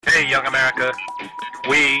Hey, young America,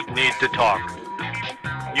 we need to talk.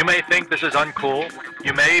 You may think this is uncool.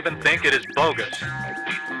 You may even think it is bogus.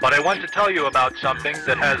 But I want to tell you about something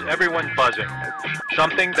that has everyone buzzing.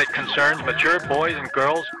 Something that concerns mature boys and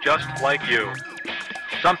girls just like you.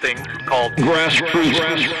 Something called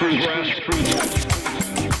grassroots.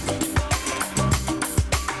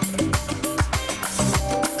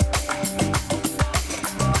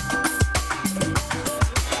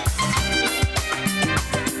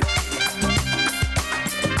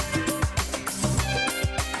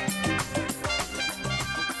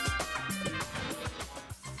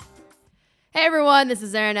 Hey everyone, this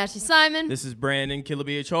is Aaron Ashley Simon. This is Brandon Killer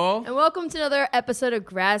BH Hall. And welcome to another episode of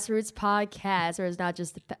Grassroots Podcast, where it's not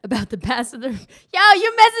just about the past of the... Yo,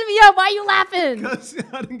 you're messing me up. Why are you laughing? Because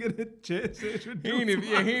I didn't get a chance to introduce He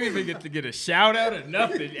didn't even get to get a shout out or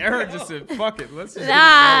nothing. Aaron just said, fuck it. Let's just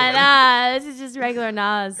Nah, this is just regular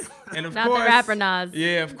Nas. And of not course, the rapper Nas.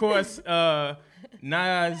 Yeah, of course.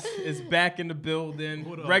 Nas is back in the building.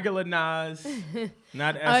 Regular Nas,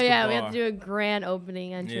 not Escobar. Oh yeah, we have to do a grand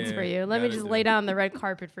opening entrance for you. Let me just lay down the red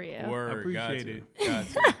carpet for you. Word, I appreciate it.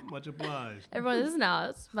 Much obliged. Everyone, this is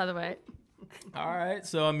Nas, by the way. All right,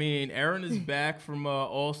 so I mean, Aaron is back from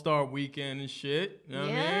All-Star Weekend and shit. You know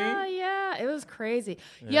what I mean? Yeah, it was crazy.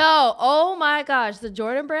 Yeah. Yo, oh my gosh, the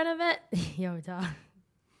Jordan Brand event. Yo, dog.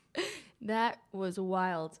 That was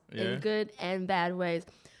wild in good and bad ways.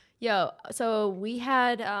 Yo, so we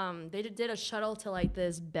had, they did a shuttle to like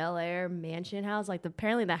this Bel Air mansion house. Like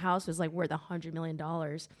apparently the house was like worth $100 million.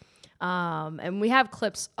 And we have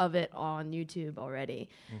clips of it on YouTube already.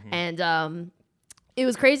 Mm-hmm. And it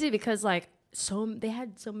was crazy because like they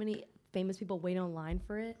had so many famous people waiting online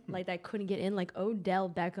for it. Like that couldn't get in. Like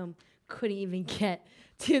Odell Beckham couldn't even get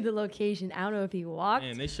to the location. I don't know if he walked.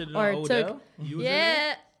 Man, they should have or known took. Odell?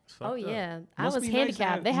 Yeah. Oh yeah, I was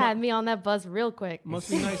handicapped. They had me on that bus real quick. Must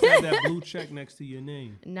be nice to have that blue check next to your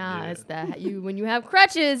name. Nah, it's that when you have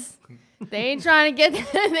crutches, they ain't trying to get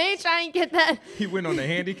that. He went on the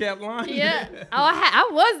handicap line? Yeah. I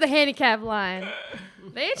was the handicap line.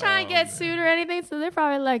 They ain't trying to get sued or anything, so they're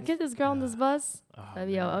probably like, get this girl on this bus.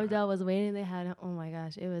 Yo, Odell was waiting. They had, oh my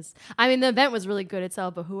gosh, the event was really good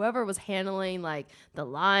itself, but whoever was handling like the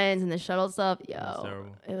lines and the shuttle stuff, it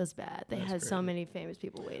was bad. They had so many famous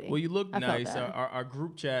people waiting. Well, you look nice. Our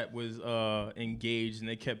group chat was engaged, and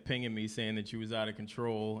they kept pinging me saying that you was out of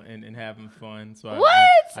control and having fun. So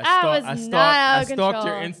I stalked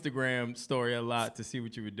your Instagram story a lot to see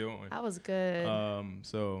what you were doing. I was good.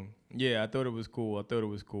 So yeah, I thought it was cool.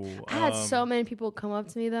 I had so many people come up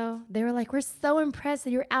to me though. They were like, "We're so impressed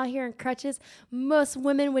that you're out here in crutches. Most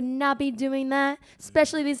women would not be doing that,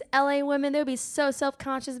 especially these LA women. They would be so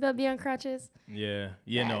self-conscious about being on crutches." Yeah.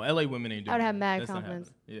 No, LA women ain't doing that. I would have mad confidence.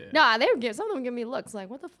 Yeah. No, some of them give me looks like,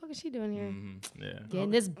 "What the fuck is she doing here?" Mm-hmm. Yeah.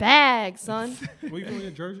 Getting this bag, son. Were you from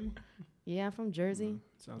in Jersey? Yeah, I'm from Jersey.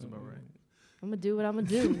 Sounds about right. I'm gonna do what I'm gonna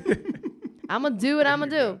do. I'm gonna do what I'm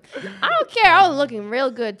gonna do. I don't care. I was looking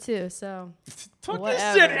real good too. So talk this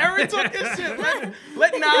shit, Aaron. Talk this shit.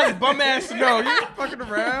 Let Nas bum ass know you ain't fucking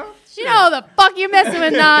around. You know the fuck you messing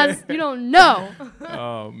with, Nas. You don't know.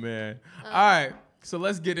 Oh man. All right. So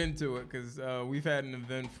let's get into it because we've had an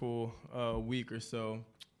eventful week or so.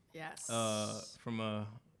 Yes. From a,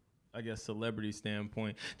 I guess, celebrity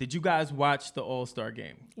standpoint. Did you guys watch the All-Star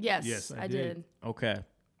game? Yes, I did. Okay.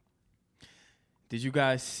 Did you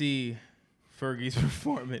guys see Fergie's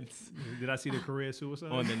performance? Did I see the career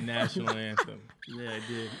suicide? On the national anthem. Yeah, I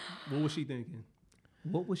did. What was she thinking?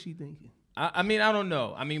 I mean, I don't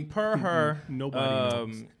know. I mean, per her, nobody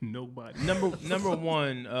knows. Nobody. Number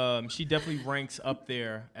one, she definitely ranks up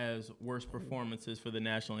there as worst performances for the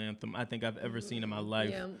national anthem I think I've ever seen in my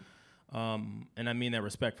life. Yeah. And I mean that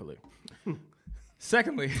respectfully.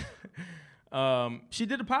 Secondly, she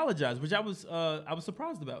did apologize, which I was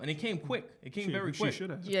surprised about, and it came quick. It came very quick. She should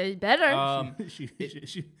have. Yeah, better.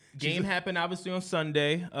 Game happened obviously on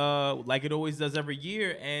Sunday, like it always does every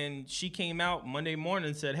year, and she came out Monday morning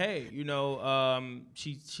and said, "Hey,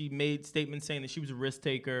 she made statements saying that she was a risk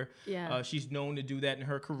taker. Yeah. She's known to do that in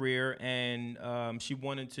her career, and she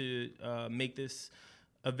wanted to make this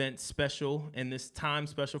event special and this time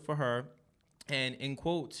special for her. And in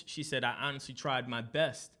quotes, she said, "I honestly tried my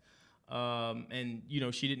best." And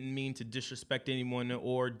she didn't mean to disrespect anyone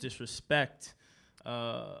or disrespect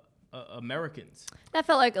Americans. That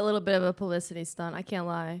felt like a little bit of a publicity stunt. I can't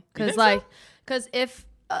lie, because if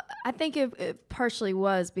I think it partially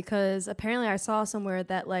was because apparently I saw somewhere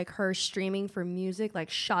that like her streaming for music like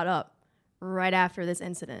shot up right after this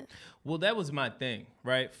incident. Well, that was my thing,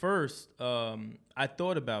 right? First, I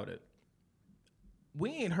thought about it.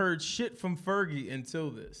 We ain't heard shit from Fergie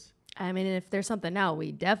until this. I mean, if there's something out,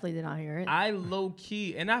 we definitely did not hear it. I low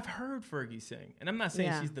key, and I've heard Fergie sing, and I'm not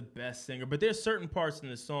saying she's the best singer, but there's certain parts in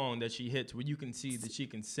the song that she hits where you can see that she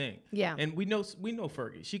can sing. Yeah. And we know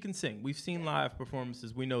Fergie. She can sing. We've seen live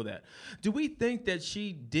performances. We know that. Do we think that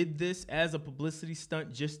she did this as a publicity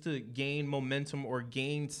stunt just to gain momentum or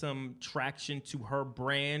gain some traction to her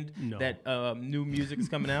brand that new music is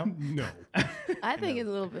coming out? No. I think it's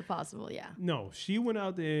a little bit possible, yeah. No, she went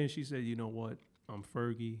out there and she said, you know what? I'm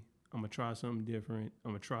Fergie. I'm going to try something different.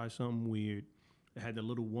 I'm going to try something weird. It had the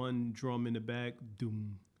little one drum in the back.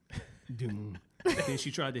 Doom, doom. Then she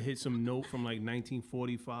tried to hit some note from like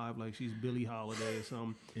 1945, like she's Billie Holiday or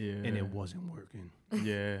something. Yeah. And it wasn't working.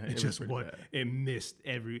 Yeah. It just what? It missed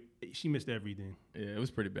she missed everything. Yeah, it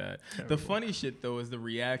was pretty bad. Terrible. The funny shit, though, is the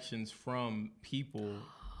reactions from people.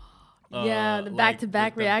 The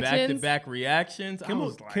back-to-back reactions. Back-to-back reactions.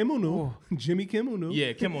 Kimmel knew. Jimmy Kimmel knew.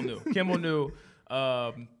 Yeah, Kimmel knew. Kimmel knew.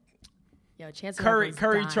 Chance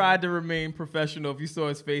Curry tried to remain professional. If you saw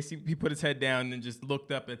his face, he put his head down and just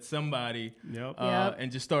looked up at somebody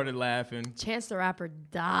and just started laughing. Chance the Rapper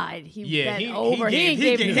died. He gave no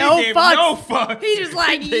fucks. He just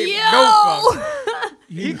like, yo. No fucks.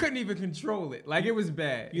 He couldn't even control it. Like, it was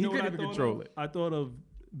bad. You know he couldn't even control it. I thought of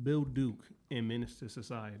Bill Duke in Menace to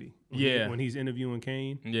Society. When he's interviewing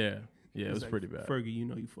Kane. Yeah. Yeah, it was pretty bad. Fergie, you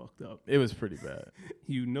know you fucked up. It was pretty bad.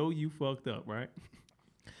 You know you fucked up, right?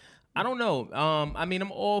 I don't know. I mean,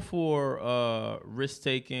 I'm all for risk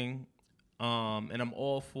taking, and I'm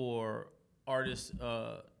all for artists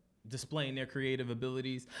displaying their creative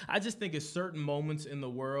abilities. I just think at certain moments in the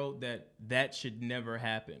world that should never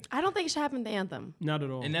happen. I don't think it should happen with the anthem. Not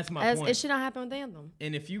at all. And that's my point. It should not happen with the anthem.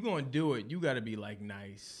 And if you're gonna do it, you got to be like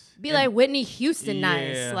nice. Like Whitney Houston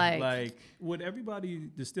nice. Like what everybody,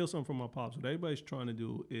 to steal something from my pops, what everybody's trying to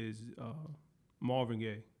do is Marvin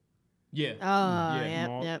Gaye. Yeah.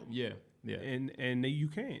 Yeah. And you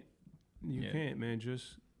can't. You can't, man.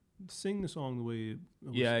 Just sing the song the way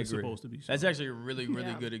it's supposed to be sung. That's actually a really,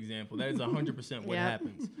 really good example. That is 100% what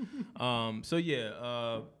happens.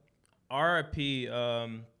 RIP.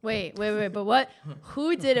 Wait. But what?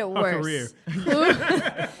 Who did it worse? Her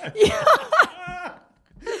career.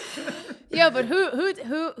 Yeah, but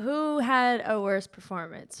who had a worse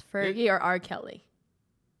performance, Fergie or R. Kelly?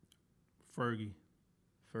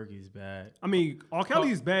 Fergie's bad. I mean, R.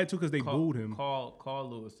 Kelly's bad too because they booed him. Carl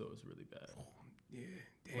Lewis though is really bad. Yeah,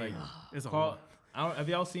 damn. Like it's have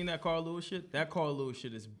y'all seen that Carl Lewis shit? That Carl Lewis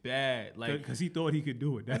shit is bad. Like because he thought he could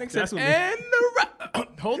do it. That's what.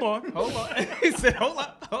 Hold on. He said, hold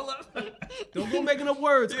up. Don't go making up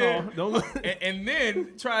words, Carl. Don't. And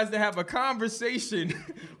then tries to have a conversation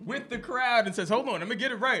with the crowd and says, "Hold on, let me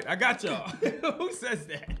get it right. I got y'all." Who says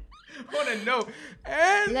that? On a note,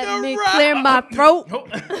 and let me clear my throat.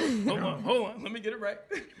 Hold on. Let me get it right.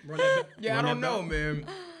 I don't know, man.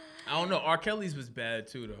 I don't know. R. Kelly's was bad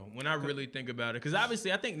too, though. When I really think about it, because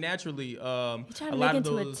obviously, I think naturally, a lot of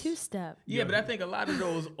those a two-step. Yeah, but I think a lot of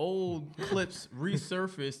those old clips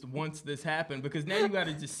resurfaced once this happened, because now you got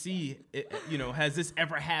to just see, it, has this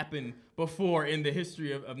ever happened before in the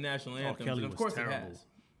history of national anthems? Kelly and of course terrible. It has.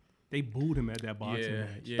 They booed him at that boxing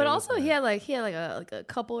match. Yeah, but also he had a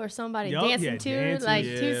couple or somebody dancing too, like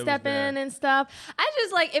two-stepping and stuff. I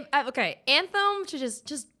just anthem should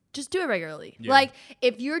just do it regularly. Yeah. Like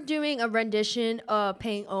if you're doing a rendition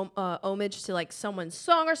paying homage to like someone's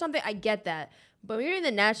song or something, I get that. But when you're doing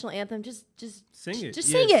the national anthem, just sing it. Just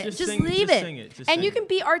sing it. Just leave it. And you can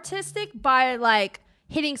be artistic by like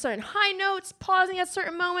hitting certain high notes, pausing at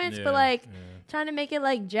certain moments, but trying to make it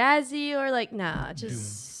like jazzy or like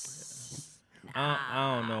just.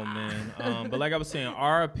 I don't know, man. But like I was saying,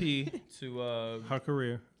 RIP to her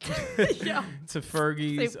career. To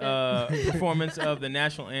Fergie's performance of the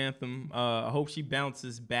national anthem. I hope she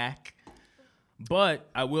bounces back. But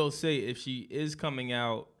I will say, if she is coming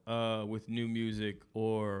out with new music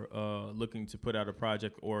or looking to put out a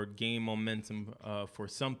project or gain momentum for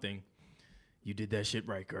something, you did that shit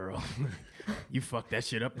right, girl. You fucked that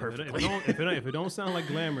shit up perfectly. If it don't sound like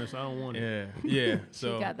glamorous, I don't want it. Yeah.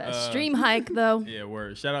 So she got that stream hike though. Yeah,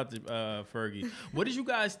 word. Shout out to Fergie. What did you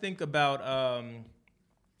guys think about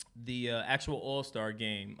the actual All-Star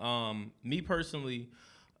game? Me personally,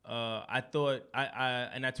 I thought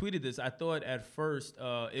I tweeted this. I thought at first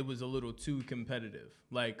it was a little too competitive.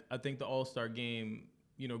 Like I think the All-Star game,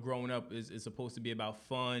 growing up is supposed to be about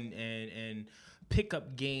fun and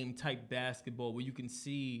pickup game type basketball where you can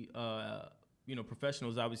see,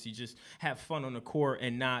 professionals obviously just have fun on the court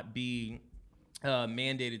and not be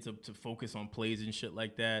mandated to focus on plays and shit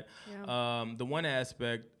like that. Yeah. The one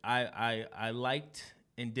aspect I liked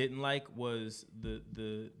and didn't like was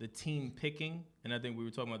the team picking, and I think we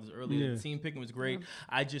were talking about this earlier. Yeah. The team picking was great.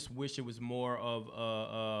 I just wish it was more of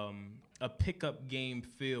a pickup game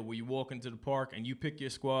feel where you walk into the park and you pick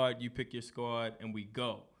your squad, and we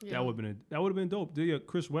go. Yeah. That would have been dope.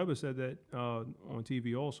 Chris Webber said that on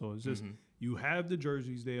TV also. It's just you have the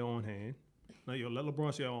jerseys there on hand. Like, let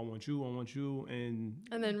LeBron say, "I want you," and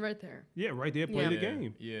then right there. Yeah, right there, play the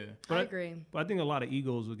game. Yeah, I agree. But I think a lot of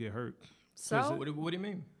egos will get hurt. So what do you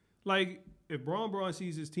mean? Like, if Braun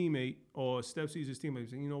sees his teammate or Steph sees his teammate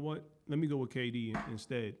saying, you know what, let me go with KD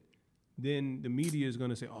instead, then the media is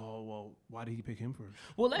going to say, oh, well, why did he pick him first?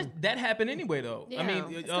 Well, that happened anyway, though. Yeah, I mean,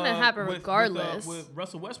 it's going to happen regardless. With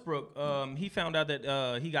Russell Westbrook, he found out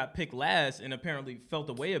that he got picked last and apparently felt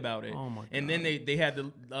a way about it. Oh, my God. And then they had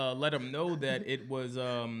to let him know that it was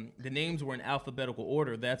the names were in alphabetical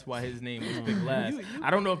order. That's why his name was picked last. I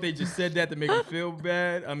don't know if they just said that to make him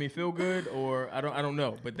feel good, or I don't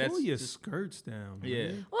know. But that's pull your skirts down. Man.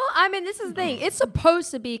 Yeah. Well, I mean, this is the thing. It's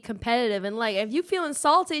supposed to be competitive. And, like, if you feeling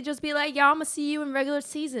salty, just be like, yo, I'm going to see you in regular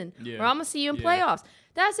season. Yeah. Or I'm going to see you in playoffs.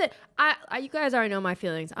 That's it. You guys already know my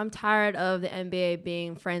feelings. I'm tired of the NBA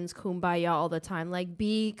being friends kumbaya all the time. Like,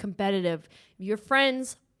 be competitive. You're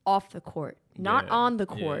friends off the court, not on the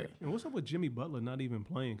court. Yeah. And what's up with Jimmy Butler not even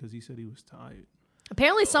playing because he said he was tired?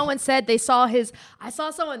 Apparently, someone said they saw his. I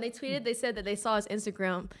saw someone. They tweeted. They said that they saw his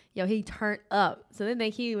Instagram. Yo, he turned up. So they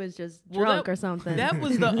think he was just drunk or something. That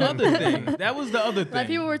was the other thing. Like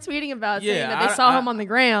people were tweeting about saying Yeah, that they saw him on the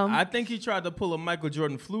gram. I think he tried to pull a Michael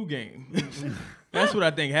Jordan flu game. That's what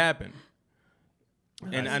I think happened.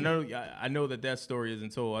 And I know that story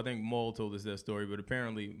isn't told. I think Maul told us that story, but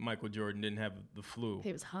apparently Michael Jordan didn't have the flu.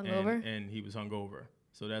 He was hungover, and he was hungover.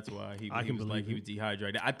 So that's why he was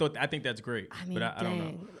dehydrated. I think that's great. I mean, but I don't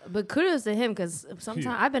know. But kudos to him because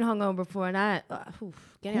sometimes I've been hungover before, and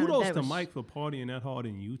kudos to Mike for partying that hard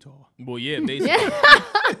in Utah. Well, yeah, basically.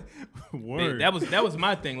 Word. That was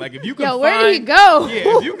my thing. Like, if you can where did he go?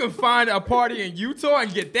 Yeah, if you can find a party in Utah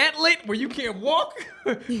and get that lit where you can't walk,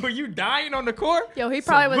 where you dying on the court. Yo, he's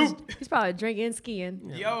probably drinking and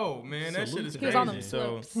skiing. Yo, man, that shit is crazy. He was on them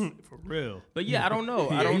slopes. For real. But yeah, I don't know.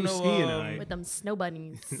 I don't know. With them snow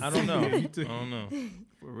bunnies. I don't know.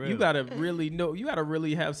 For real. You gotta really know. You gotta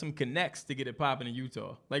really have some connects to get it popping in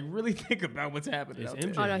Utah. Like, really think about what's happening. It's out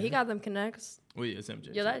there. MJ. Oh no, he got them connects. Well, yeah, it's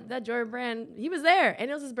MJ. Yo, that Jordan Brand, he was there,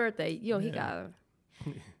 and it was his birthday. Yo, he got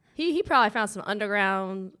him. He probably found some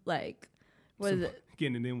underground, like, what is it?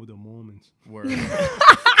 Getting it in with the Mormons. Word.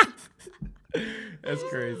 That's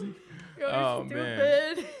crazy. Yo, Oh, stupid.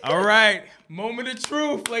 man. All right, moment of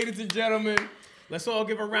truth, ladies and gentlemen. Let's all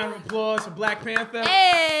give a round of applause for Black Panther.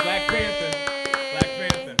 Hey! Black Panther.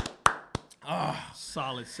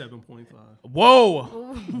 Solid 7.5.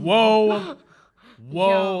 Whoa.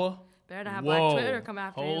 Yo, better not have Black Twitter come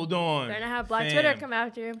after you. Hold on. Better not have Black Twitter come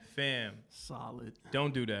after you. Fam. Solid.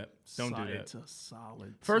 Don't do that. Don't do that. It's a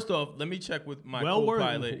solid. First off, let me check with my worth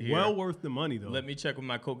co-pilot here. Well worth the money, though. Let me check with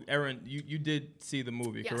my Aaron, you did see the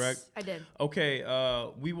movie, Yes, correct? I did.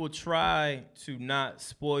 Okay, we will try to not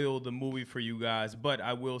spoil the movie for you guys, but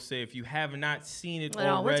I will say if you have not seen it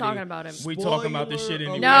already, we're talking about it. We talking about this shit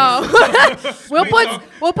anyway. No, we'll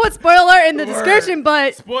put spoiler in the description.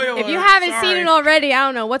 But Spoiler, if you haven't sorry. seen it already, I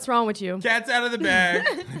don't know what's wrong with you. Cat's out of the bag.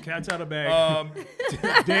 Cat's out of bag.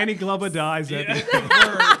 Danny Glover dies at the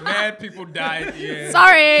end. Mad people die at the end.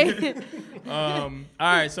 Sorry. All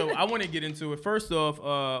right, so I want to get into it. First off,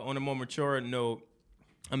 on a more mature note,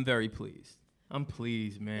 I'm very pleased. I'm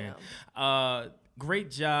pleased, man. Yeah.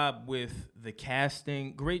 Great job with the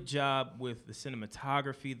casting. Great job with the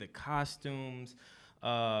cinematography, the costumes,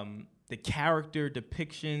 the character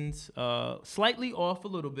depictions. Slightly off a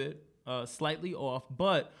little bit. Slightly off,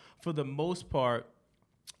 but for the most part,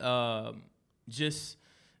 just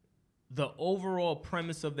the overall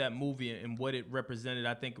premise of that movie and what it represented,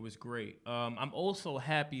 I think it was great. I'm also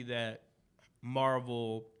happy that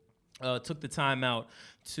Marvel took the time out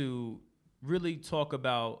to really talk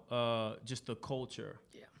about just the culture.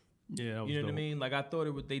 Yeah, that was You know dope. what I mean? Like, I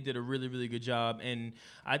thought they did a really, really good job, and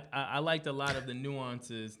I liked a lot of the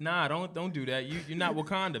nuances. Nah, don't do that. You're not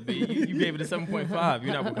Wakanda, B. You gave it a 7.5.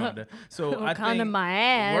 You're not Wakanda. So I think my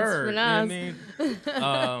ass. word. For You know us. what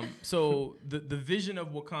I mean? So the vision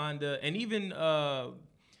of Wakanda, and even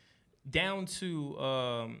down to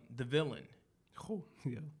the villain. Oh,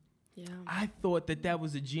 yeah. Yeah. I thought that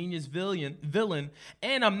was a genius villain,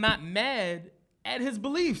 and I'm not mad at his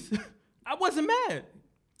beliefs. I wasn't mad.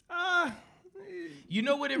 You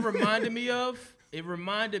know what it reminded me of? It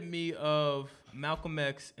reminded me of Malcolm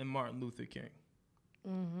X and Martin Luther King.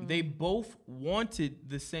 Mm-hmm. They both wanted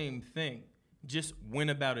the same thing, just went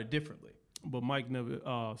about it differently. But Mike never.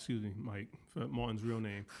 Mike, for Martin's real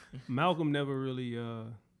name. Malcolm never really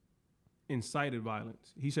incited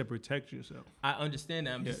violence. He said protect yourself. I understand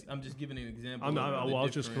that. I'm just giving an example. I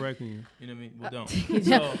was just correcting you. You know what I mean? Well, don't.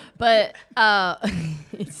 So, but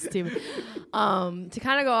it's stupid. To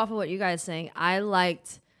kind of go off of what you guys saying,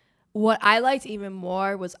 what I liked even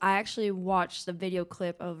more was I actually watched the video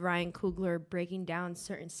clip of Ryan Coogler breaking down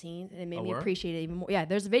certain scenes, and it made me appreciate it even more. Yeah,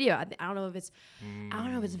 there's a video. I don't know if it's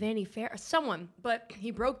Vanity Fair or someone, but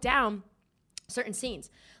he broke down certain scenes,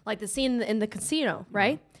 like the scene in the casino,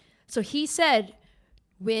 right? Mm-hmm. So he said,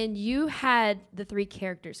 when you had the three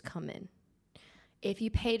characters come in, if you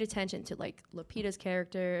paid attention to like Lupita's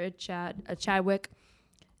character, Chadwick,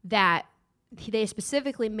 that they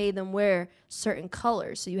specifically made them wear certain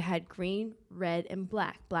colors. So you had green, red, and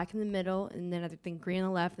black. Black in the middle, and then I think green on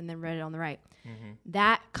the left, and then red on the right. Mm-hmm.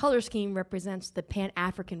 That color scheme represents the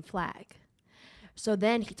Pan-African flag. So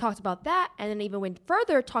then he talked about that, and then even went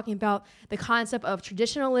further talking about the concept of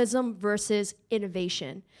traditionalism versus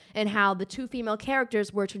innovation, and how the two female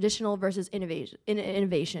characters were traditional versus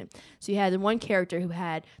innovation. So you had the one character who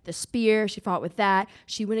had the spear. She fought with that.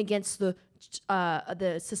 She went against the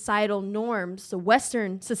societal norms, the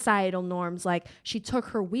Western societal norms. Like she took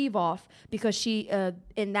her weave off because she,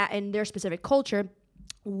 in their specific culture,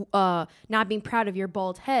 not being proud of your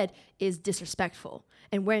bald head is disrespectful,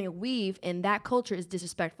 and wearing a weave in that culture is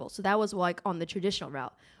disrespectful. So that was like on the traditional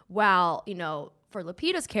route. While, for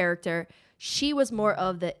Lupita's character, she was more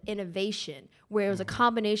of the innovation, where it was a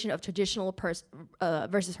combination of traditional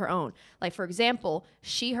versus her own. Like, for example,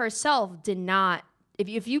 she herself did not,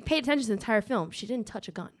 if you paid attention to the entire film, she didn't touch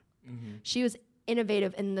a gun. Mm-hmm. She was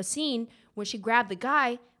innovative. In the scene, when she grabbed the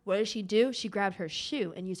guy, what did she do? She grabbed her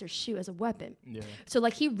shoe and used her shoe as a weapon. Yeah. So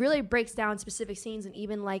like he really breaks down specific scenes and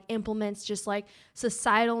even like implements just like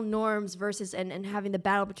societal norms versus and having the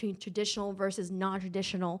battle between traditional versus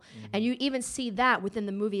non-traditional. Mm-hmm. And you even see that within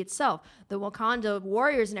the movie itself. The Wakanda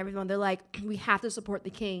warriors and everyone, they're like, we have to support the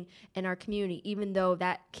king in our community, even though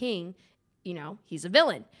that king, he's a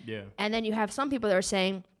villain. Yeah. And then you have some people that are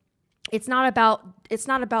saying it's not about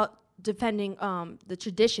defending the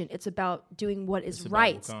tradition. It's about doing what is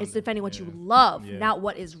right. It's defending what you love, not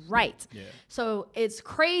what is right. Yeah. So it's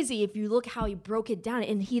crazy if you look how he broke it down,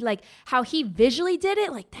 and he like how he visually did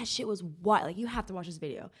it. Like that shit was wild. Like you have to watch this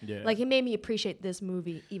video. Yeah. Like it made me appreciate this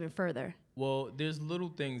movie even further. Well, there's little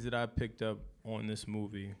things that I picked up on this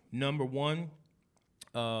movie. Number one,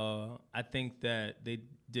 I think that they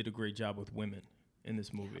did a great job with women in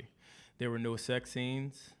this movie. There were no sex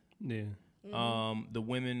scenes. Yeah. Mm-hmm. The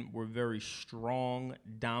women were very strong,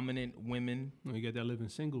 dominant women. Oh, you got that living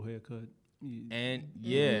single haircut. And and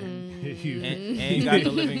you got the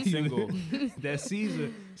living single. That Caesar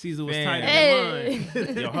was tight in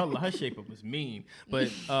mine. Yo, her shape up was mean, but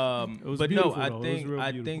no,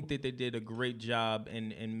 I think that they did a great job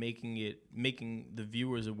in making the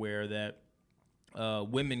viewers aware that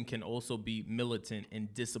women can also be militant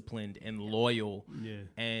and disciplined and loyal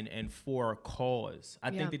and for a cause. I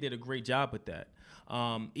think they did a great job with that.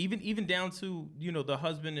 Even down to the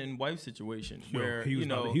husband and wife situation where he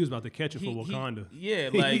was about to catch it for Wakanda.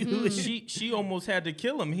 She almost had to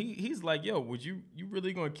kill him. He's like, yo, would you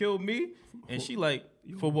really gonna kill me? And she like,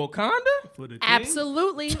 for Wakanda? For the king?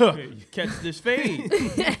 Absolutely. Catch this fade.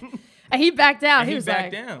 And he backed down. He was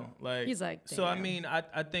back down. He's like, damn. So I mean,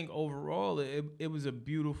 I think overall it was a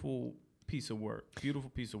beautiful piece of work. Beautiful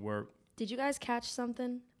piece of work. Did you guys catch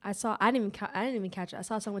something? I didn't even catch it. I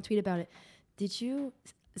saw someone tweet about it. Did you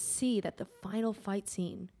see that the final fight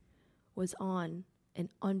scene was on an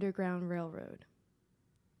underground railroad?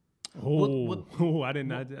 I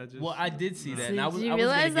didn't. I did see that. And I was going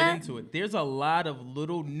to get into it. There's a lot of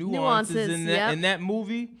little nuances in that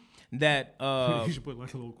movie. That you should put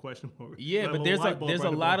like a little question mark. Yeah, but there's a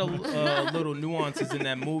lot of little nuances in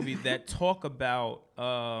that movie that talk about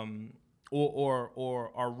or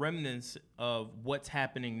are remnants of what's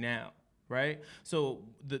happening now, right? So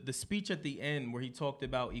the speech at the end where he talked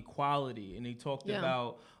about equality and he talked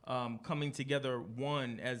about coming together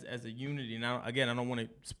one as a unity. Now, again, I don't want to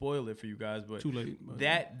spoil it for you guys, but too late.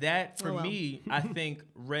 That for me, I think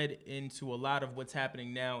read into a lot of what's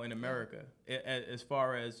happening now in America. As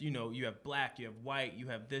far as you have black, you have white, you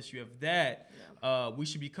have this, you have that. Yeah. We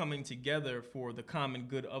should be coming together for the common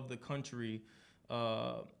good of the country,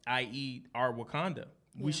 i.e., our Wakanda.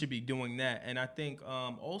 Yeah. We should be doing that, and I think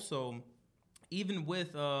also, even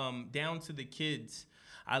with down to the kids.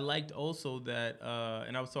 I liked also that,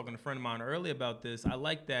 and I was talking to a friend of mine earlier about this. I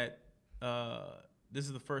like that this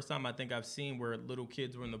is the first time I think I've seen where little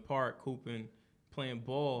kids were in the park hooping, playing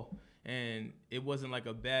ball, and it wasn't like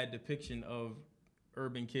a bad depiction of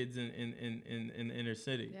urban kids in the inner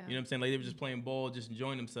city. Yeah. You know what I'm saying? Like they were just playing ball, just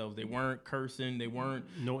enjoying themselves. They weren't cursing. They weren't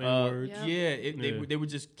no N-words. They were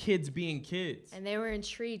just kids being kids. And they were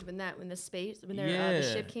intrigued when the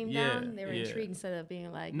ship came down. They were intrigued instead of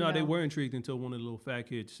being like. No, they were intrigued until one of the little fat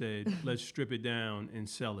kids said, "Let's strip it down and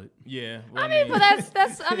sell it." Yeah. Well, I mean, but that's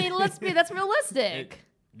that's realistic. That's realistic.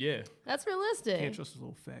 Can't trust those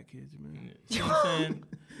little fat kids, man. You know what I'm saying?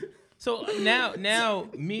 So now,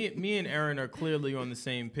 me and Aaron are clearly on the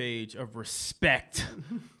same page of respect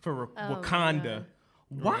for Wakanda.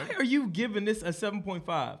 Why are you giving this a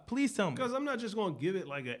 7.5? Please tell me. Because I'm not just going to give it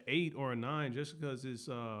like an 8 or a 9 just because it's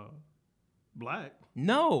black.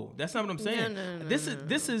 No, that's not what I'm saying. No. This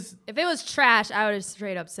is. If it was trash, I would have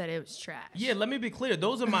straight up said it was trash. Yeah, let me be clear.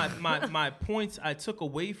 Those are my points I took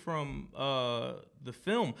away from the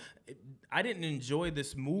film. I didn't enjoy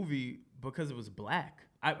this movie because it was black.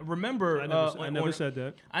 I remember. I never said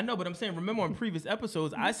that. I know, but I'm saying, remember on previous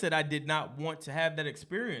episodes, I said I did not want to have that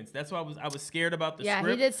experience. That's why I was scared about the script.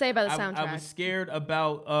 Yeah, he did say about the soundtrack. I was scared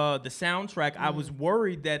about the soundtrack. I was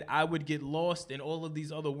worried that I would get lost in all of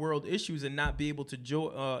these other world issues and not be able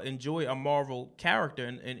to enjoy a Marvel character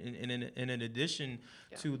in addition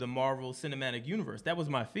to the Marvel Cinematic Universe. That was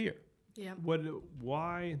my fear. Yeah.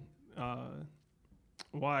 Why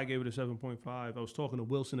I gave it a 7.5? I was talking to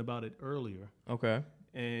Wilson about it earlier. Okay.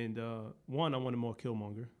 And one, I wanted more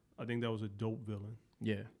Killmonger. I think that was a dope villain.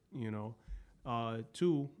 Yeah. You know.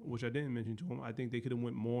 Two, which I didn't mention to him, I think they could have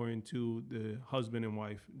went more into the husband and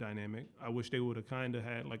wife dynamic. I wish they would have kind of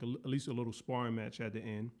had like at least a little sparring match at the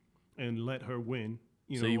end and let her win.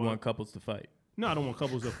 So you want couples to fight? No, I don't want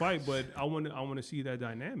couples to fight, but I want to see that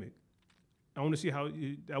dynamic. I want to see how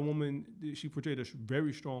that woman, she portrayed a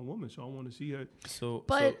very strong woman, so I want to see her.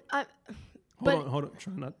 Hold on,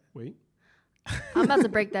 try not, wait. I'm about to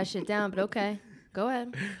break that shit down, but okay. Go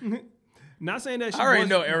ahead. Not saying that she I already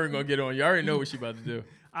know Aaron gonna get on you. I already know what she about to do.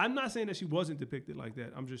 I'm not saying that she wasn't depicted like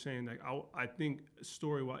that. I'm just saying, like, I think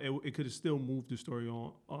story-wise, it could have still moved the story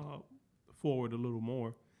on forward a little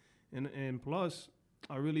more. And plus,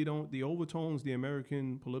 I really don't, the overtones, the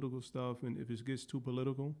American political stuff, and if it gets too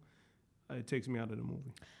political, it takes me out of the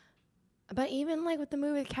movie. But even like with the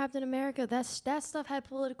movie Captain America, that stuff had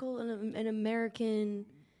political and American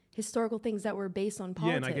historical things that were based on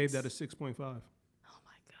politics. Yeah, and I gave that a 6.5. Oh my God.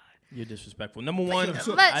 You're disrespectful. Number one,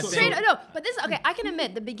 but this, okay, I can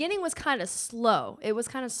admit the beginning was kind of slow. It was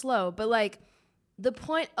kind of slow, but like the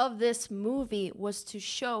point of this movie was to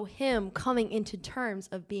show him coming into terms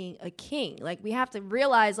of being a king. Like we have to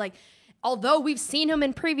realize, like, although we've seen him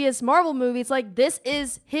in previous Marvel movies, like this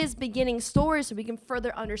is his beginning story, so we can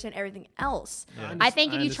further understand everything else. Yeah. I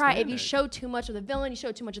think if you show too much of the villain, you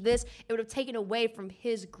show too much of this, it would have taken away from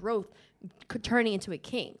his growth turning into a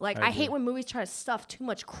king. Like I hate when movies try to stuff too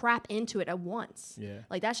much crap into it at once. Yeah,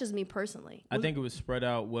 like that's just me personally. I think it was spread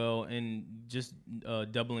out well, and just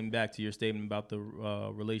doubling back to your statement about the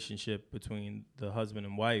relationship between the husband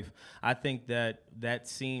and wife. I think that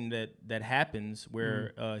scene that happens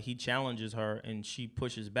where he challenges her and she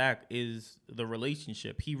pushes back is the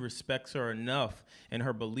relationship. He respects her enough and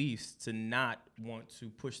her beliefs to not want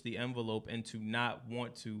to push the envelope and to not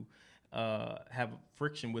want to have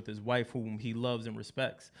friction with his wife, whom he loves and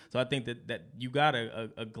respects. So I think that you got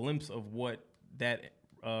a glimpse of what that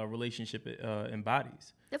relationship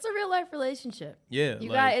embodies. It's a real life relationship. Yeah, you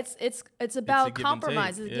got it's about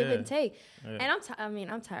compromise. It's give and take. Yeah. And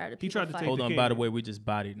I'm tired of people fighting. Hold on, by the way, we just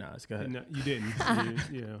bodied Nas. Go ahead. No, you didn't.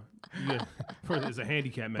 Yeah. First, it's a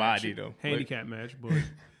handicap match. Body though. Handicap match, but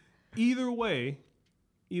either way.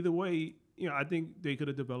 You know, I think they could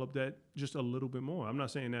have developed that just a little bit more. I'm not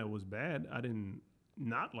saying that it was bad. I didn't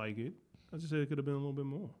not like it. I just said it could have been a little bit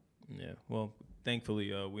more. Yeah. Well,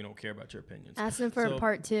 thankfully, we don't care about your opinions. Ask them for a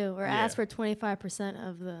part 2, or ask for 25%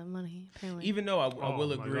 of the money. Apparently. Even though I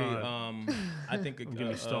will agree, I think I'm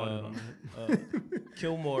getting started on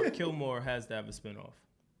that. Kilmore has to have a spinoff.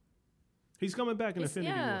 He's coming back in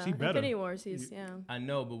Infinity Wars. He better. Infinity Wars. I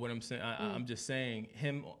know, but what I'm saying, I'm just saying,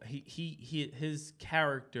 his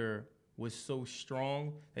character was so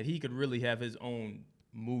strong that he could really have his own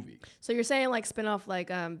movie. So you're saying like spin-off like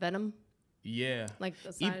Venom? Yeah. Like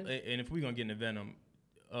and if we're going to get into Venom,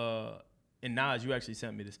 and Nas, you actually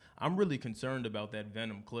sent me this. I'm really concerned about that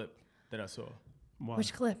Venom clip that I saw. Why?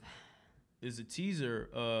 Which clip? Is a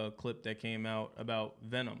teaser clip that came out about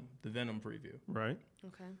Venom, the Venom preview. Right.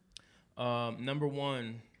 Okay. Number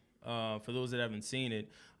one, for those that haven't seen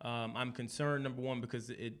it, I'm concerned, number one,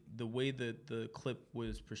 because the way that the clip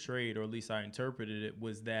was portrayed, or at least I interpreted it,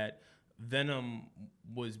 was that Venom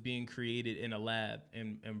was being created in a lab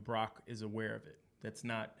and Brock is aware of it. That's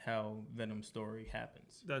not how Venom's story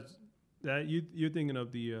happens. That you're thinking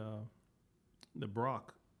of the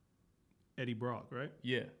Brock, Eddie Brock, right?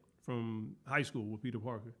 Yeah. From high school with Peter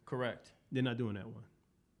Parker. Correct. They're not doing that one.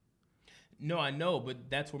 No, I know, but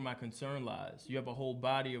that's where my concern lies. You have a whole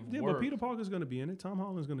body of work. Yeah, but Peter Parker's going to be in it. Tom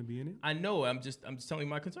Holland's going to be in it. I know. I'm just telling you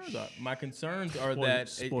my concerns are. My concerns are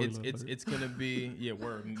it's going to be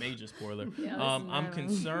we're major spoiler. Yeah, I'm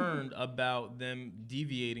concerned about them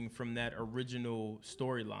deviating from that original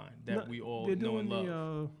storyline that we all know and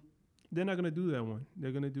love. They're not going to do that one.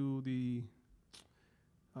 They're going to do the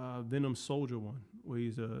Venom Soldier one, where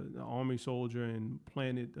he's an army soldier and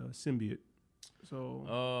planet symbiote. So.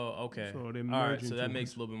 Oh, okay. So they're all right, so that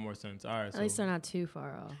makes a little bit more sense. All right. At least they're not too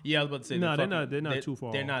far off. Yeah, I was about to say. No, they're not too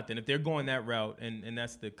far. They're not. Then if they're going that route, and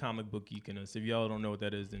that's the comic book geek in us. If y'all don't know what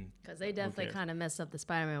that is, then because they definitely kind of messed up the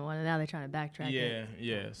Spider-Man one, and now they're trying to backtrack.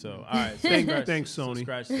 Yeah. So all right. So thanks, Sony. So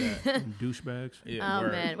scratch that. Douchebags. Yeah, oh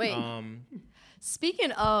man, wait.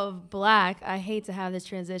 Speaking of Black, I hate to have this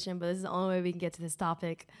transition, but this is the only way we can get to this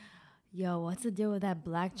topic. Yo, what's the deal with that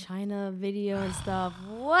Blac Chyna video and stuff?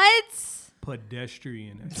 What?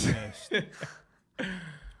 Pedestrian at best.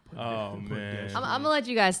 Oh man. I'm gonna let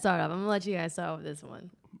you guys start off. I'm gonna let you guys start with this one.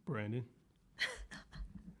 Brandon.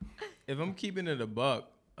 If I'm keeping it a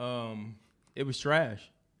buck, it was trash.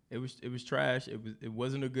 It was trash. It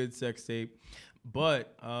wasn't a good sex tape,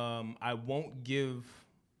 but I won't give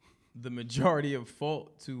the majority of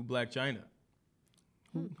fault to Blac Chyna.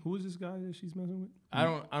 Who is this guy that she's messing with? I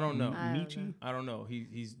don't know. Michi? I don't know.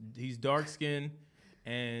 He's dark skinned,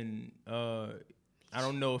 and I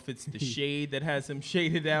don't know if it's the shade that has him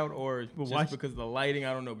shaded out or just because of the lighting.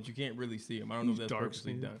 I don't know, but you can't really see him. I don't know if that's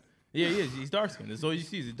purposely done. Yeah, he is. He's dark skinned. That's all you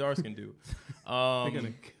see is a dark skinned dude. They're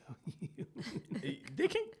gonna kill you. They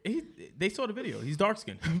can't. They saw the video. He's dark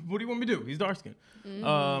skinned. What do you want me to do? He's dark skinned.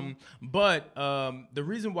 But the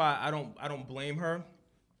reason why I don't blame her.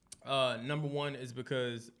 Number one is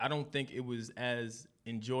because I don't think it was as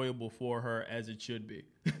enjoyable for her as it should be.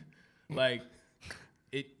 Like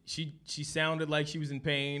she sounded like she was in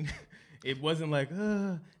pain. It wasn't like,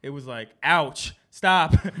 it was like, ouch,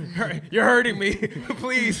 stop, you're hurting me,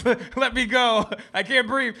 please let me go, I can't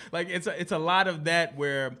breathe. Like it's a lot of that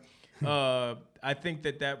where I think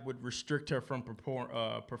that would restrict her from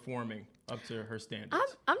performing up to her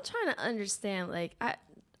standards. I'm trying to understand,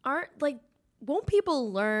 won't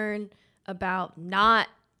people learn about not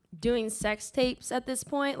doing sex tapes at this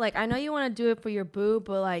point? Like, I know you want to do it for your boo,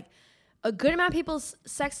 but like a good amount of people's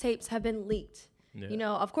sex tapes have been leaked. Yeah. You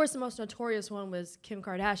know, of course, the most notorious one was Kim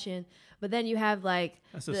Kardashian, but then you have like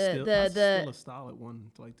that's still a solid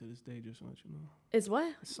one, like to this day. Just so you know, it's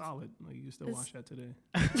what? It's solid. Like you can still watch that today.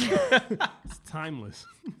 It's timeless.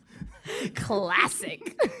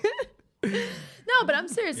 Classic. No, but I'm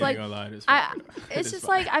serious. Like, it's just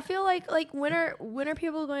fine. Like I feel like when are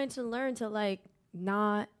people going to learn to like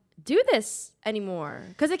not do this anymore?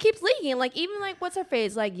 Because it keeps leaking. Like even like what's her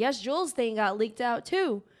face? Like Yes Jules thing got leaked out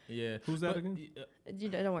too. Yeah. Who's that again?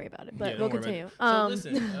 Don't worry about it. But we'll continue. So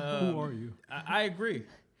listen, who are you? I agree.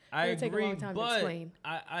 I agree. Take a long time to explain.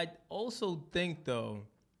 I also think though,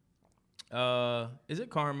 is it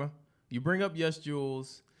karma? You bring up Yes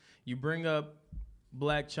Jules. You bring up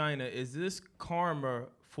Blac Chyna. Is this karma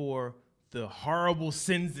for the horrible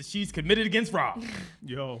sins that she's committed against Rob?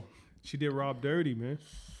 Yo, she did Rob dirty, man.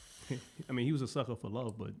 I mean, he was a sucker for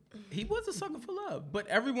love, but he was a sucker for love. But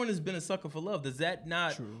everyone has been a sucker for love. Does that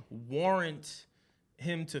not warrant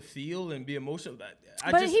him to feel and be emotional?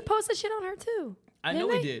 But he posted shit on her too. I know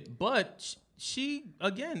he did, but she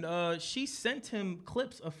again, she sent him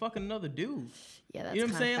clips of fucking another dude. Yeah, that's you know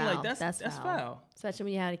what I'm saying. Foul. Like that's foul. Especially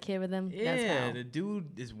when you had a kid with him. Yeah, that's foul. The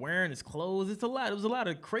dude is wearing his clothes. It's a lot. There was a lot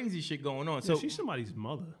of crazy shit going on. So she's somebody's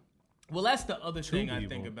mother. Well, that's the other thing I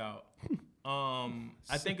think about.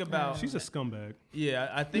 I think about she's a scumbag. Yeah,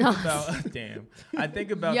 I think about damn. I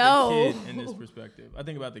think about the kid in this perspective. I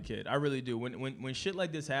think about the kid. I really do. When shit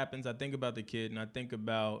like this happens, I think about the kid and I think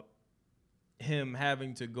about him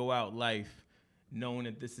having to go out life knowing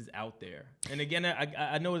that this is out there. And again,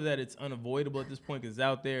 I know that it's unavoidable at this point because it's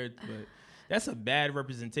out there, but that's a bad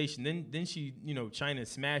representation. Then she, Chyna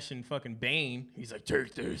smashing fucking Bane. He's like,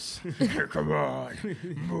 take this. Come on.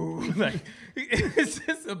 Move. Like, it's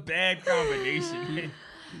just a bad combination. You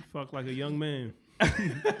fuck like a young man.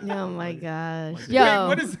 Oh my gosh. Yo. Wait,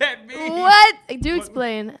 what does that mean? What? Do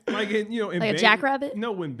explain. Like in like Bane, a jackrabbit?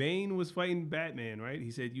 No, when Bane was fighting Batman, right?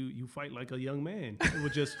 He said you fight like a young man. It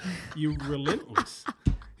was just you're relentless.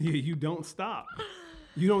 You don't stop.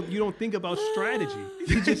 You don't think about strategy.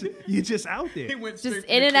 You're just out there. He went just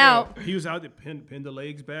in and out. He was out there, pinned the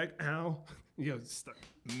legs back. Ow.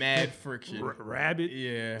 Mad friction. Rabbit.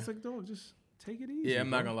 Yeah. It's like, don't just take it easy. Yeah, I'm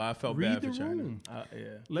not gonna lie. I felt bad for Chyna.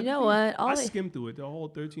 You know what? I skimmed through it the whole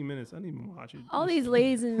 13 minutes. I didn't even watch it. All these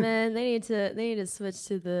ladies and men, they need to switch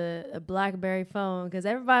to the BlackBerry phone because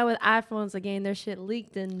everybody with iPhones are getting their shit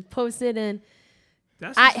leaked and posted. And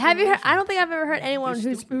have you heard? I don't think I've ever heard anyone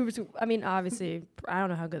who's. I mean, obviously, I don't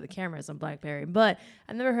know how good the camera is on BlackBerry, but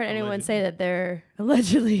I've never heard anyone say that they're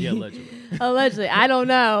allegedly. Yeah, allegedly. Allegedly, I don't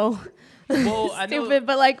know. Well, I know. Stupid,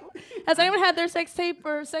 but like, has anyone had their sex tape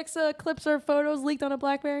or sex clips or photos leaked on a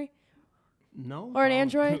BlackBerry? No. Or an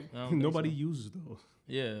Android? Nobody uses those.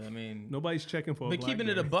 Yeah, I mean, nobody's checking for. But keeping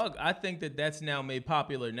it a buck, I think that's now made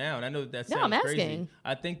popular now, and I know that sounds crazy.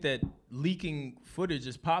 I think that leaking footage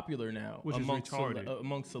is popular now amongst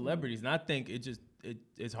celebrities, and I think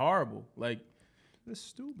it's horrible. Like, that's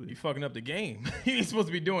stupid. You're fucking up the game. You ain't supposed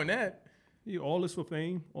to be doing that. All this for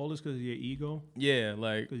fame, all this because of your ego. Yeah,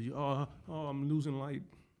 like because I'm losing light.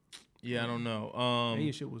 Yeah, I don't know. And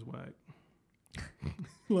your shit was whack.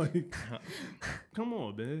 Like, come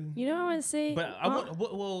on, man. You know what I want to say? But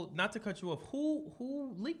well, not to cut you off.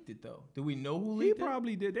 Who leaked it though? Do we know who leaked it? He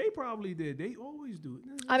probably did. They probably did. They always do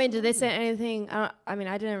it. I mean, did they say anything? I mean,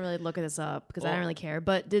 I didn't really look at this up because I didn't really care.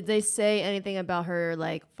 But did they say anything about her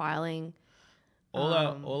like filing?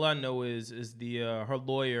 All I know is the her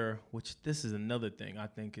lawyer, which this is another thing I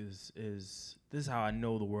think is this is how I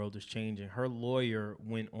know the world is changing. Her lawyer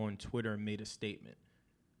went on Twitter and made a statement.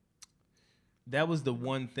 That was the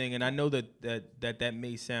one thing, and I know that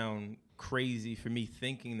may sound crazy for me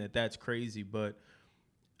thinking that that's crazy, but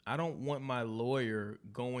I don't want my lawyer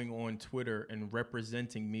going on Twitter and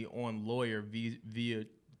representing me on lawyer via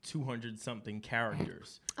 200-something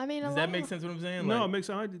characters. I mean, does that make sense? What I'm saying? No, it makes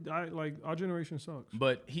sense. I like our generation sucks.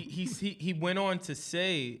 But he went on to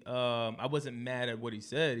say, I wasn't mad at what he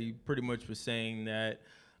said. He pretty much was saying that,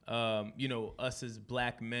 us as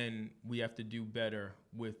black men, we have to do better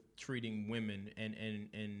with treating women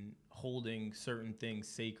and holding certain things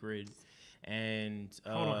sacred. And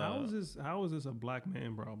hold on, how is this a black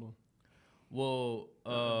man problem? Well,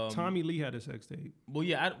 Tommy Lee had a sex tape. Well,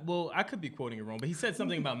 yeah. I could be quoting it wrong, but he said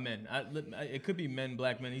something about men. It could be men,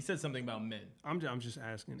 black men. He said something about men. I'm just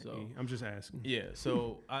asking. So, I'm just asking. Yeah.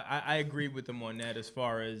 So I agree with him on that as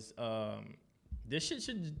far as this shit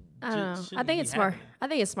should. I don't know. I think it's smart. I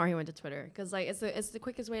think it's smart he went to Twitter because like it's the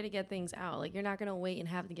quickest way to get things out. Like you're not gonna wait and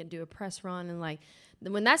have to do a press run and like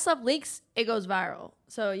when that stuff leaks, it goes viral.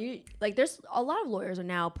 So there's a lot of lawyers are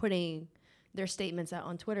now putting their statements out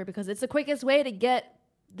on Twitter because it's the quickest way to get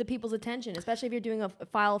the people's attention, especially if you're doing a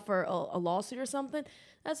file for a lawsuit or something.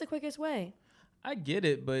 That's the quickest way. I get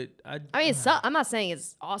it, but I mean, I'm not saying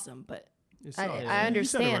it's awesome, but I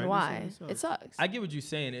understand why it sucks. I get what you're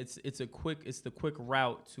saying. It's the quick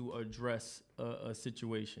route to address a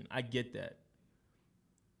situation. I get that.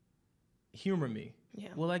 Humor me. Yeah.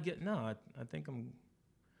 Well, I think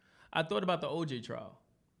I thought about the OJ trial.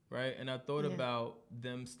 Right, and I thought about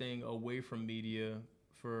them staying away from media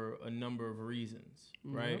for a number of reasons.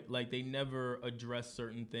 Mm-hmm. Right, like they never addressed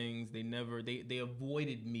certain things. They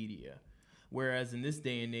avoided media, whereas in this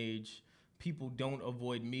day and age, people don't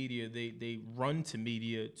avoid media. They run to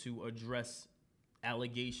media to address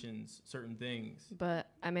allegations, certain things. But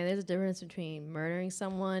I mean, there's a difference between murdering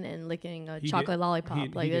someone and licking a chocolate lollipop.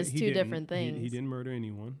 There's two different things. He didn't murder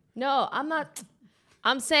anyone. No, I'm not.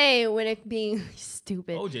 I'm saying when it being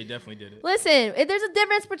stupid. OJ definitely did it. Listen, there's a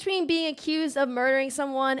difference between being accused of murdering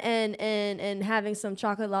someone and having some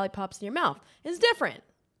chocolate lollipops in your mouth. It's different.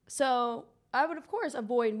 So I would, of course,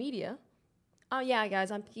 avoid media. Oh, yeah, guys,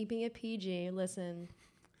 I'm keeping it PG. Listen.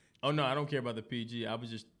 Oh, no, I don't care about the PG. I was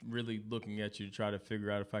just really looking at you to try to figure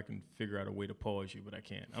out if I can figure out a way to pause you, but I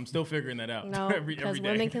can't. I'm still figuring that out. No, because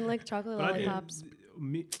women can lick chocolate lollipops.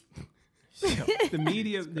 The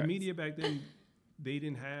media back then,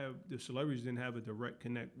 the celebrities didn't have a direct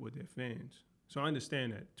connect with their fans. So I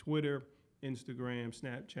understand that. Twitter, Instagram,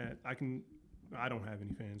 Snapchat, I don't have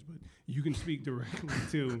any fans, but you can speak directly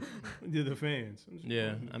to the fans.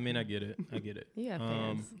 Yeah, I mean, I get it. You have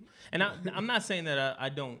fans. And I'm not saying that I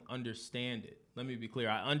don't understand it. Let me be clear.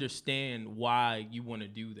 I understand why you want to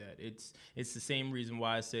do that. It's the same reason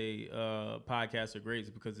why I say podcasts are great.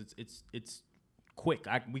 It's because it's quick.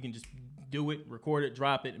 We can just do it, record it,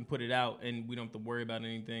 drop it, and put it out, and we don't have to worry about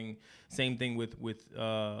anything. Same thing with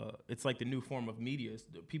it's like the new form of media.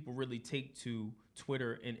 People really take to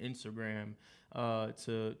Twitter and Instagram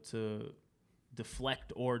to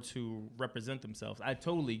deflect or to represent themselves. I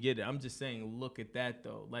totally get it. I'm just saying, look at that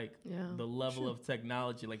though. Like the level of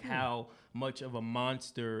technology, like how much of a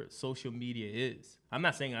monster social media is. I'm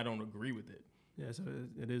not saying I don't agree with it. Yeah, so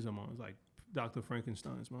it is a monster. Like Dr.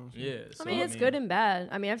 Frankenstein's mom. Yeah. So, I mean, it's good and bad.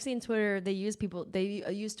 I mean, I've seen Twitter. They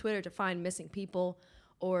use Twitter to find missing people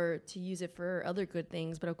or to use it for other good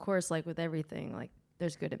things. But of course, like with everything, like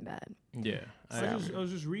there's good and bad. Yeah. I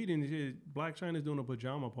was just reading. Blac Chyna's doing a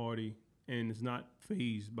pajama party and is not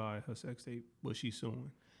fazed by her sex tape, but she's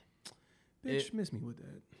suing. Bitch, miss me with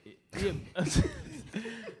that. Yeah.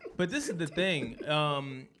 But this is the thing.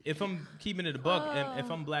 If I'm keeping it a buck, and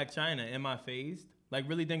if I'm Blac Chyna, am I phased? Like,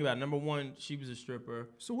 really think about it. Number one, she was a stripper.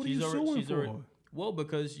 So what are you suing for? Well,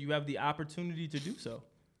 because you have the opportunity to do so.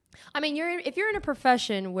 I mean, if you're in a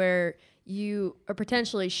profession where you are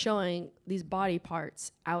potentially showing these body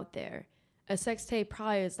parts out there, a sex tape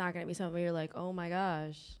probably is not going to be something where you're like, oh my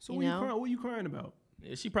gosh. So what are you crying about?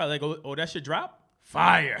 Yeah, she probably like, oh, that should drop?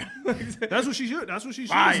 Fire. That's what she should have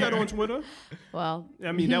said on Twitter. Well,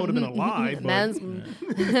 I mean, that would have been a lie. But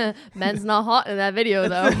men's not hot in that video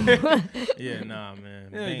though. Yeah, nah,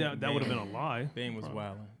 man. Yeah, that would have been a lie. Bane was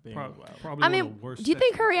wilding. Probably. I mean, do you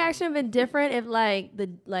think her reaction would have been different if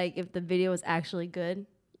if the video was actually good?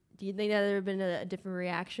 Do you think that there would have been a different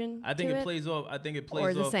reaction? I think it plays off. I think it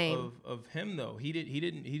plays off same? of him though. He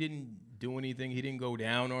didn't do anything. He didn't go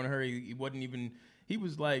down on her. He wasn't even. He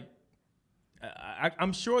was like.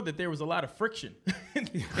 I'm sure that there was a lot of friction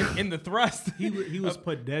in the thrust. He was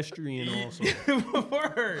pedestrian also.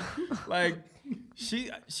 Word. Like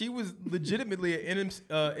she was legitimately an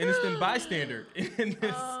innocent bystander in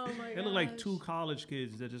this. Oh my god. They look like two college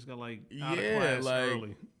kids that just got like out of class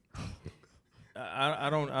early.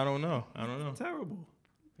 I don't know. Terrible.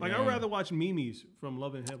 Like I'd rather watch Mimi's from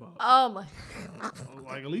Love and Hip Hop. Oh my.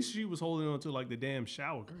 Like at least she was holding on to like the damn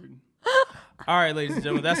shower curtain. All right, ladies and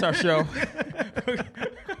gentlemen, that's our show.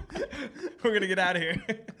 We're gonna get out of here.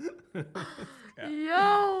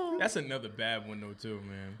 Yo. That's another bad one though too,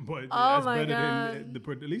 man. But oh that's my better god.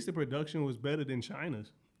 than at least the production was better than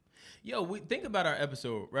China's. Yo, we think about our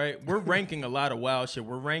episode, right? We're ranking a lot of wild shit.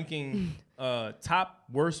 We're ranking top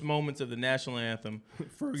worst moments of the national anthem.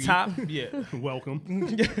 Fergie. Top, Welcome.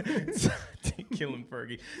 Killing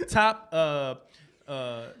Fergie. Top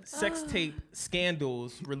sex tape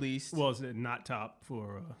scandals released. Well, it's not top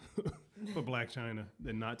for Blac Chyna.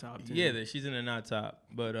 They're not top 10. Yeah, she's in the not top,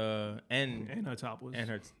 but and her top was.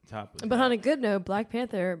 But on a good note, Black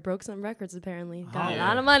Panther broke some records apparently. Got a yeah.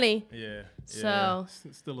 lot of money. Yeah. So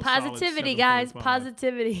Still a positivity, solid guys. 7.5.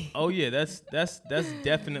 Positivity. Oh yeah, that's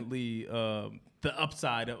definitely the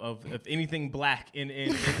upside of anything black in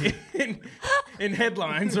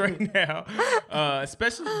headlines right now,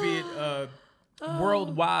 especially be it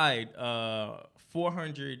worldwide.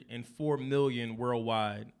 404 million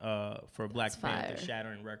worldwide for Black Panther,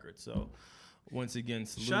 shattering records. So once again,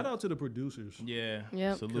 salute. Shout out to the producers. Yeah,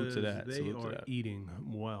 yep. Salute to that. They salute are to that. eating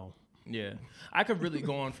well. Yeah, I could really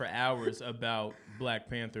go on for hours about Black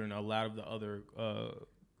Panther and a lot of the other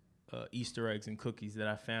Easter eggs and cookies that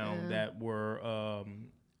I found that were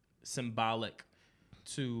symbolic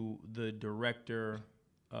to the director,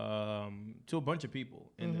 to a bunch of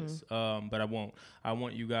people in this. But I won't. I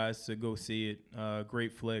want you guys to go see it.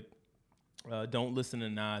 Great flick. Don't listen to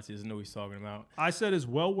Nas. He doesn't know what he's talking about. I said it's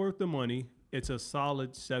well worth the money. It's a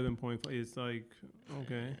solid 7.5. It's like,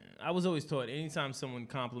 okay. I was always taught anytime someone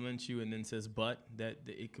compliments you and then says but, that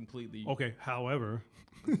it completely... Okay, however...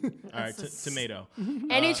 All right, tomato.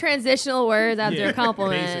 Any transitional words after a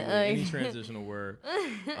compliment. Basically, any transitional word.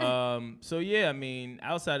 So, yeah, I mean,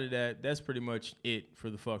 outside of that, that's pretty much it for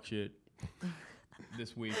the fuck shit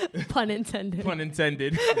this week. Pun intended. Pun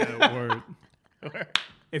intended. Yeah, word.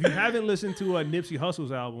 If you haven't listened to Nipsey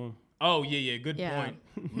Hussle's album... Oh, yeah, good point.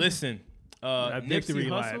 Listen. Victory Nipsey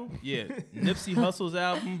lap. Hussle, Nipsey Hussle's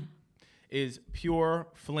album is pure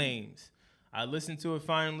flames. I listened to it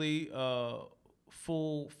finally,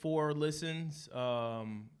 full 4 listens.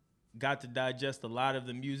 Got to digest a lot of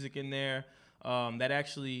the music in there. That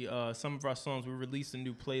actually, some of our songs, we released a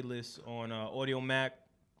new playlist on Audio Mac,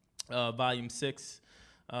 Volume 6,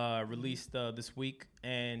 released this week,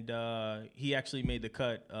 and he actually made the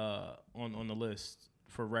cut on the list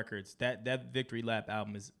for records. That Victory Lap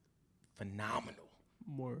album is phenomenal.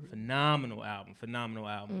 Phenomenal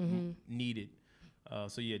album. Needed.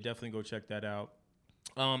 So yeah, definitely go check that out.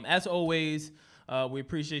 As always, we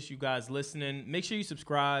appreciate you guys listening. Make sure you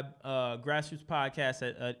subscribe. Grassroots Podcast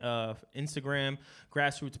at Instagram,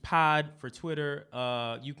 Grassroots Pod for Twitter.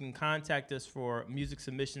 You can contact us for music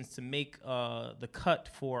submissions to make the cut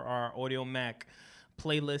for our Audio Mac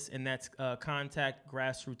playlist, and that's contact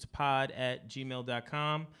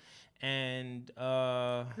grassrootspod@gmail.com. And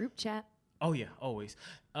Group chat. Oh yeah, always.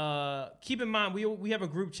 Keep in mind, we have a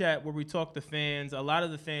group chat where we talk to fans. A lot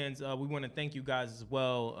of the fans, we want to thank you guys as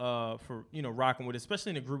well for rocking with it,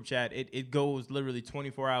 especially in the group chat. It goes literally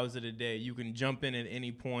 24 hours of the day. You can jump in at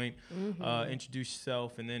any point, introduce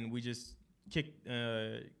yourself, and then we just kick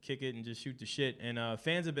it and just shoot the shit. And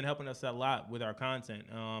fans have been helping us a lot with our content,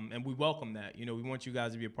 and we welcome that. We want you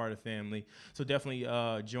guys to be a part of the family. So definitely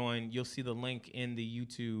join. You'll see the link in the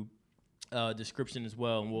YouTube description as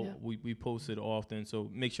well, and we post it often, so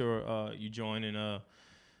make sure you join. And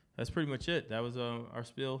that's pretty much it. That was our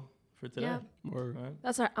spiel for today. Yeah. Word. Right.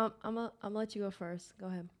 That's all right. I'm gonna let you go first. Go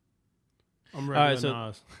ahead. I'm ready to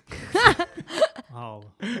Nas. Oh.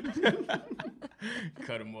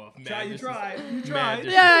 Cut him off. You tried.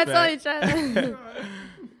 Yeah, that's all you tried.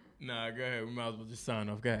 Nah, go ahead. We might as well just sign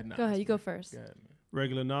off. Go ahead, Nas. Go ahead. You go first. Go ahead, man.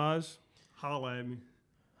 Regular Nas, holla at me.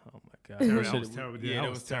 Oh my God, that was terrible. Yeah, that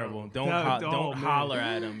was terrible. Don't don't holler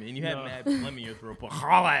at him. And you have mad phlegm in your throat, but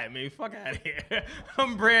holler at me. Fuck out of here.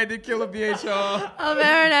 I'm Brandon, Killer BHR. I'm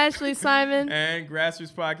Aaron Ashley Simon. And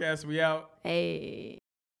Grassroots Podcast. We out. Hey.